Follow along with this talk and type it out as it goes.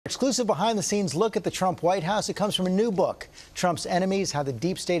Exclusive behind-the-scenes look at the Trump White House. It comes from a new book, Trump's Enemies, How the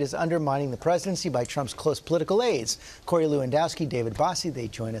Deep State is Undermining the Presidency by Trump's Close Political Aides. Corey Lewandowski, David Bossie, they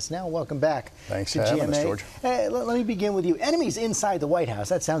join us now. Welcome back. Thanks to for having GMA. us, George. Let me begin with you. Enemies inside the White House.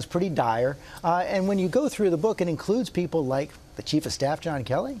 That sounds pretty dire. And when you go through the book, it includes people like the Chief of Staff, John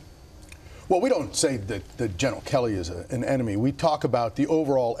Kelly. Well, we don't say that General Kelly is an enemy. We talk about the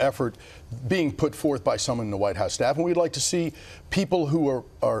overall effort being put forth by someone in the White House staff, and we'd like to see people who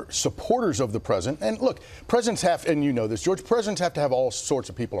are supporters of the president. And look, presidents have, and you know this, George, presidents have to have all sorts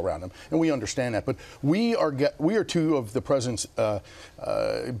of people around them, and we understand that. But we are two of the president's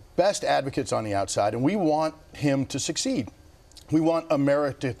best advocates on the outside, and we want him to succeed. We want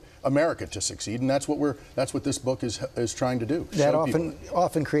America to succeed, and that's what this book is trying to do. That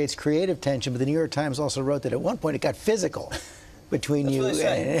often creates creative tension, but the New York Times also wrote that at one point it got physical between you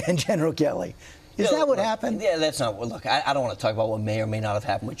and General Kelly. Is that what happened? Yeah, that's not. Look, I don't want to talk about what may or may not have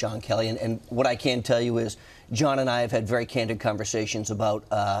happened with John Kelly, and what I can tell you is John and I have had very candid conversations about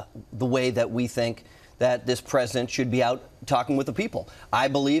the way that we think that this president should be out talking with the people. I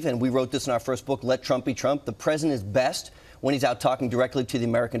believe, and we wrote this in our first book, Let Trump Be Trump, the president is best when he's out talking directly to the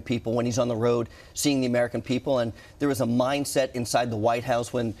American people, when he's on the road seeing the American people. And there was a mindset inside the White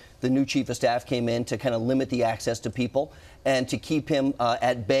House when the new chief of staff came in to kind of limit the access to people and to keep him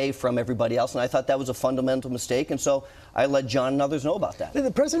at bay from everybody else. And I thought that was a fundamental mistake. And so I let John and others know about that.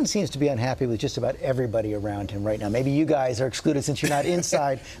 The president seems to be unhappy with just about everybody around him right now. Maybe you guys are excluded since you're not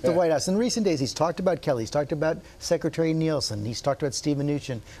inside the White House. In recent days, he's talked about Kelly. He's talked about Secretary Nielsen. He's talked about Steve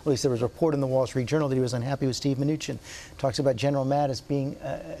Mnuchin. At least there was a report in the Wall Street Journal that he was unhappy with Steve Mnuchin. Talks about General Mattis being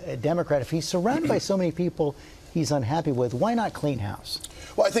a Democrat. If he's surrounded by so many people he's unhappy with, why not clean house?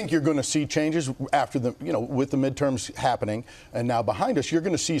 Well, I think you're going to see changes after with the midterms happening and now behind us. You're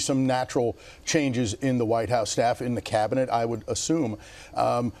going to see some natural changes in the White House staff, in the cabinet, I would assume.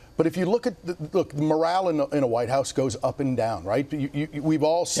 But if you look at the morale in a White House goes up and down, right? We've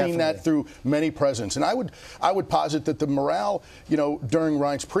all seen that through many presidents, and I would posit that the morale, during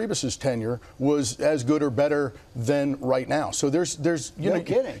Reince Priebus's tenure was as good or better than right now. So there's no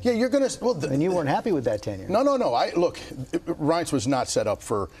kidding. Yeah, you're going to. Well, and you weren't happy with that tenure. No. Look, Reince was not set up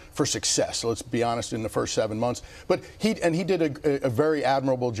for success. Let's be honest. In the first 7 months, but he did a very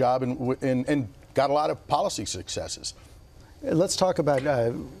admirable job and got a lot of policy successes. Let's talk about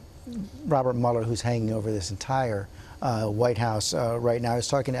Robert Mueller, who's hanging over this entire White House right now. I was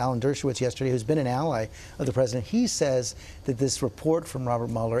talking to Alan Dershowitz yesterday, who's been an ally of the president. He says that this report from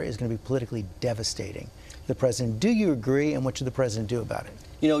Robert Mueller is going to be politically devastating to the president. Do you agree, and what should the president do about it?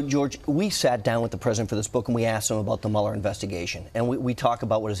 George, we sat down with the president for this book and we asked him about the Mueller investigation. And we talk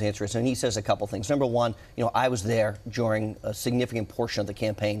about what his answer is. And he says a couple things. Number one, I was there during a significant portion of the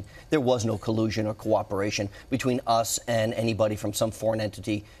campaign. There was no collusion or cooperation between us and anybody from some foreign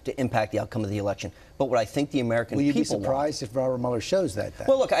entity to impact the outcome of the election. But what I think the American people want... Will you be surprised if Robert Mueller shows that?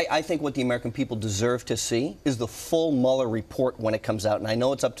 Well, look, I think what the American people deserve to see is the full Mueller report when it comes out. And I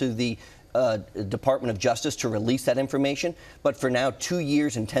know it's up to the Department of Justice to release that information, but for now, 2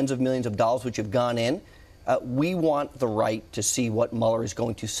 years and tens of millions of dollars which have gone in, we want the right to see what Mueller is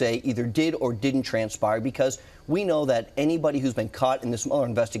going to say either did or didn't transpire, because we know that anybody who's been caught in this Mueller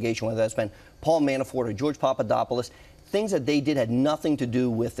investigation, whether that's been Paul Manafort or George Papadopoulos, things that they did had nothing to do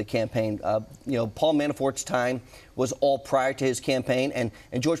with the campaign. Paul Manafort's time was all prior to his campaign, and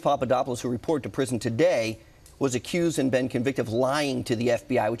George Papadopoulos, who reported to prison today, was accused and been convicted of lying to the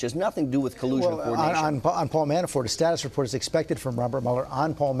FBI, which has nothing to do with collusion or coordination. On Paul Manafort, a status report is expected from Robert Mueller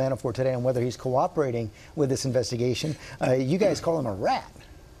on Paul Manafort today on whether he's cooperating with this investigation. You guys call him a rat.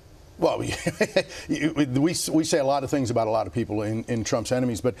 Well, we say a lot of things about a lot of people in Trump's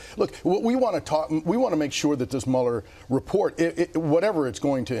enemies, but look, we want to make sure that this Mueller report, whatever it's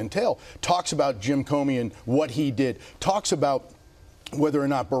going to entail, talks about Jim Comey and what he did, talks about whether or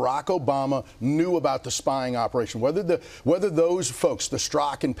not Barack Obama knew about the spying operation, whether those folks, the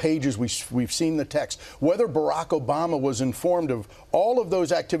Strzok and Pages, we've seen the text, whether Barack Obama was informed of all of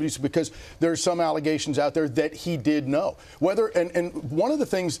those activities, because there's some allegations out there that he did know. And one of the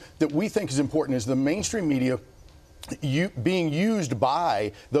things that we think is important is the mainstream media being used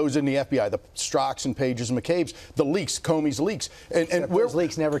by those in the FBI, the Strzoks and Pages and McCabe's, the leaks, Comey's leaks. And those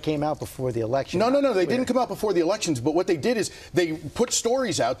leaks never came out before the election. No, they didn't come out before the elections. But what they did is they put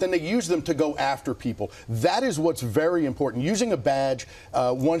stories out, then they used them to go after people. That is what's very important. Using a badge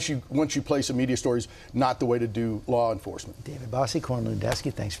once you place a media story is not the way to do law enforcement. David Bossie, Corey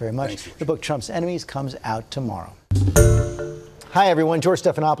Lewandowski, thanks very much. Thanks, George. The book Trump's Enemies comes out tomorrow. Hi, everyone. George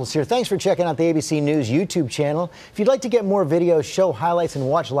Stephanopoulos here. Thanks for checking out the ABC News YouTube channel. If you'd like to get more videos, show highlights, and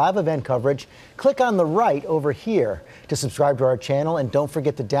watch live event coverage, click on the right over here to subscribe to our channel. And don't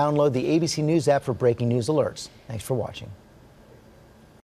forget to download the ABC News app for breaking news alerts. Thanks for watching.